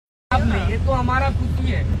नहीं, ये तो हमारा खुशी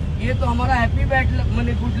है, ये तो हमारा हैप्पी बैड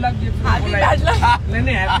मैंने गुड लक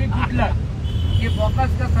नहीं हैप्पी गुड लक। ये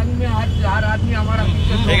फोकस का संग में हर आदमी हमारा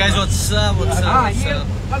हाँ, ये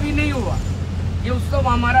कभी नहीं हुआ। ये उत्सव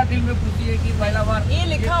हमारा दिल में खुशी है कि पहला बार ये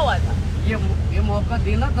लिखा हुआ था, ये मौका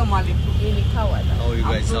देना था मालिक को, ये लिखा हुआ था।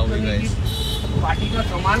 पार्टी का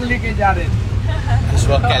सामान लेके जा रहे थे। इस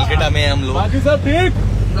वक्त कैलकाटा में हम लोग। बाकी सब ठीक,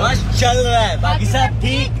 बस चल रहा है, बाकी सब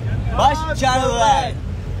ठीक, बस चल रहा है।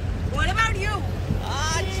 What about you?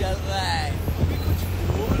 चल रहा है।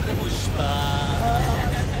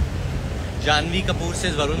 Janvi Kapoor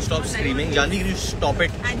says Varun stop screaming. Janvi, can you stop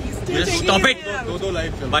it? Just stop it. दो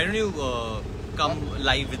लाइव चल। Why don't you come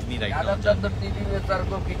live with me right now? ज्यादातर टीवी में सर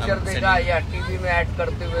को पिक्चर देखा या टीवी में ऐड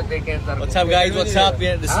करते हुए देखे sir. What's up guys? What's up?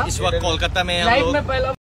 इस वक्त कोलकाता में हम लाइव लोग में पहला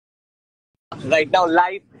right now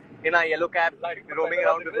live in our yellow cab, roaming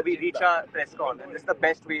around before we reach our press con, and this is the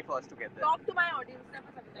best way for us to get there. Talk to my audience.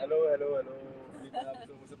 Hello hello hello, मैं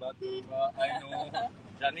आपसे मुझसे बात करूंगा। I know।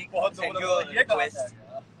 Janvi, thank you for your request.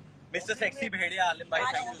 Mr. Sexy Bhediya, Alim bhai,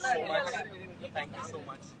 thank you so much. Thank you so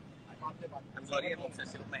much. I'm sorry I'm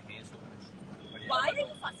obsessed with my hair so much. Why are you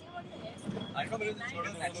fussing about your hair? I don't know because it's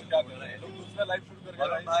not natural. क्या कर रहे हैं? लोग दूसरा live shoot कर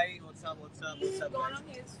Varun bhai, what's up? Gone on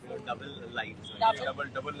his phone. Double lives.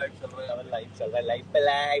 Double live चल रहा है। Double live चल रहा है. Live पे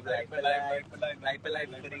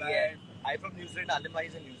live करी है. I'm from New Zealand. Alim bhai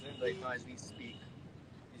is in New Zealand right now as we speak.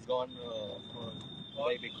 He's gone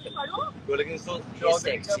very big film. You're looking so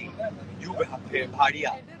sexy. You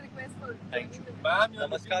Bhediya. Thank you.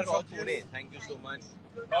 Namaskar from Pune. Thank you so much.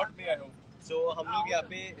 Not me, I hope. So हम लोग यहाँ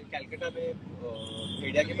पे कैलकाटा में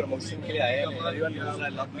भेड़िया के promotion के लिए आए हैं। Everyone knows I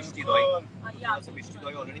love मिष्टी दोई। So मिष्टी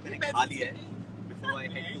दोई already मैंने खा लिया है before I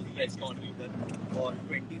head to press con और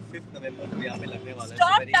 25th November को यहाँ पे लगने वाला है।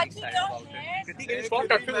 Very excited about it. Kriti, can you stop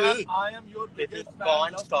touching me? I am your biggest fan.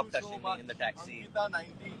 Can't stop touching me in the taxi.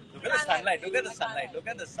 90. Look at the sunlight. Look at the sunlight. Look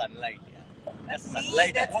at the sunlight. That's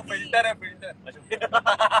sunlight. वो filter है, filter.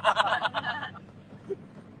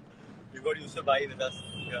 You got Yusuf bhai with us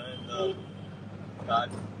here in the car.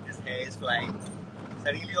 His hair is flying.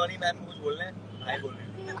 Sarili Oni ma'am कुछ बोल रहे हैं? Hi बोल रहे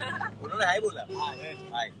हैं। उन्होंने hi बोला।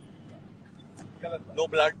 Hi. No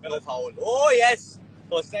blood, no foul. Oh yes.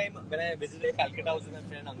 First time when I visited Calcutta was with my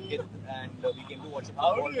friend Ankit and we came to watch a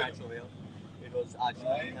football match over here. It was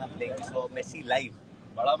Argentina playing. We saw Messi live.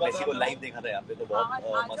 Messi को live देखा था यहाँ पे तो बहुत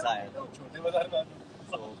मजा आया। छोटे बाजार में।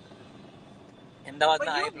 So अहमदाबाद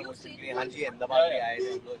में आए प्रमोशन के लिए। हाँ जी अहमदाबाद में आए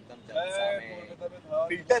थे हम लोग एकदम जलसा में।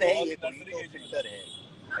 फिल्टर है ये कोई तो फिल्टर है।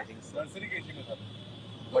 I think so. Nursery KG में था।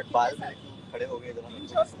 But बाल में खड़े हो गए जब हम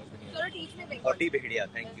समझ में नहीं आया। और टी भेड़िया,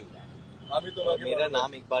 thank you. अभी तो मेरा नाम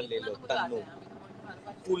एक बार ले लो, Tannu.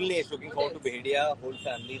 Full name, looking forward to Bhediya, whole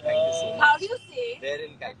family, thank you so much. How do you say? There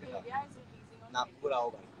in Calcutta. Nagpur आओ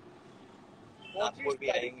भाई। नागपुर भी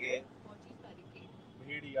आएंगे।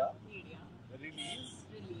 भेड़िया release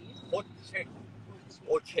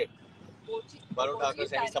ओछे। Varun Thakur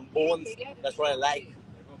sent me some bones. That's what I like.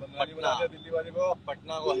 Patna Delhi वाले को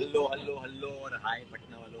पटना को हेलो हेलो हेलो और हाय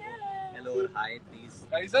पटना वालों को हेलो और हाय प्लीज।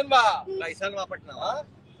 कैसन बा पटना।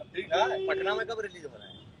 ठीक है। पटना में कब रिलीज हो रहा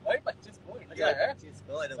है? भाई 25 को इंडिया है। 25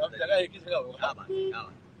 को सब जगह एक ही जगह होगा। क्या बात।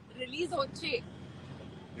 Release होचे।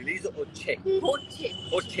 Release Oche.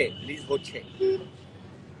 होचे। Release Oche.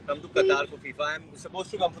 Come to Qatar for FIFA. I'm supposed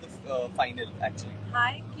to come for the final actually.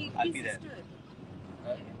 Hi, keep I'll be there.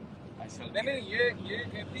 नहीं ये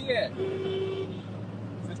कहती है।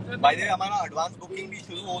 By the way, हमारा advance booking भी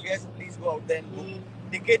शुरू हो गया है, so please go out there and book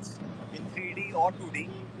tickets in 3D or 2D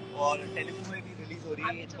और Telugu में भी release हो रही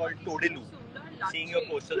है. It's called Todelu. Seeing your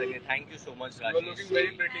posters again. Thank you so much, Rajesh. You are looking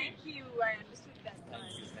very pretty. Thank you. I understood that.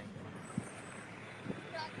 Thank you.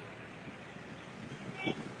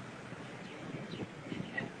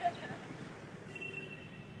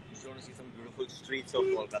 Just want to see some beautiful streets of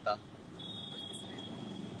Kolkata.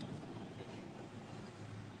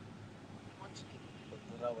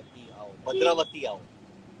 Bhadravati आओ.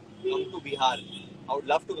 Come to Bihar. I would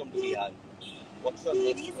love to come to Bihar. What's your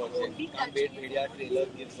next project? Can't wait. Bhediya trailer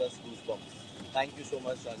gives us goosebumps. Thank you so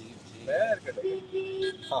much, Rajiv ji.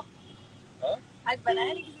 हाँ. आज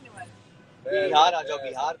बनाया नहीं किसी ने वाला। बिहार आ जाओ.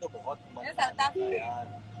 बिहार तो बहुत मस्त Yes, Altaf. है यार.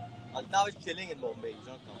 Altaf is chilling in Bombay. He's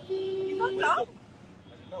not coming. He's not come?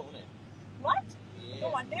 No, no. What? Yeah. No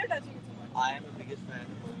wonder you're touching it so much. I am the biggest fan.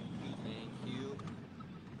 Thank you.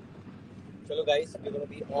 Chalo guys, we're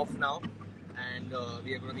gonna be off now, and we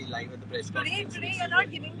are gonna be live at the press conference. Today you're not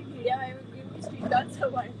giving me media. I will give you street dancer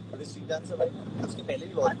one. The street dancer भाई उसके पहले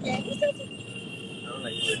भी बहुत Okay, you said it. I don't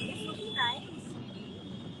like it. It's looking nice.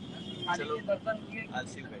 चलो I'll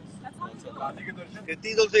see you guys. That's awesome. काली के दर्शन कृति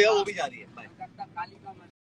तो से वो भी जा रही है. Bye.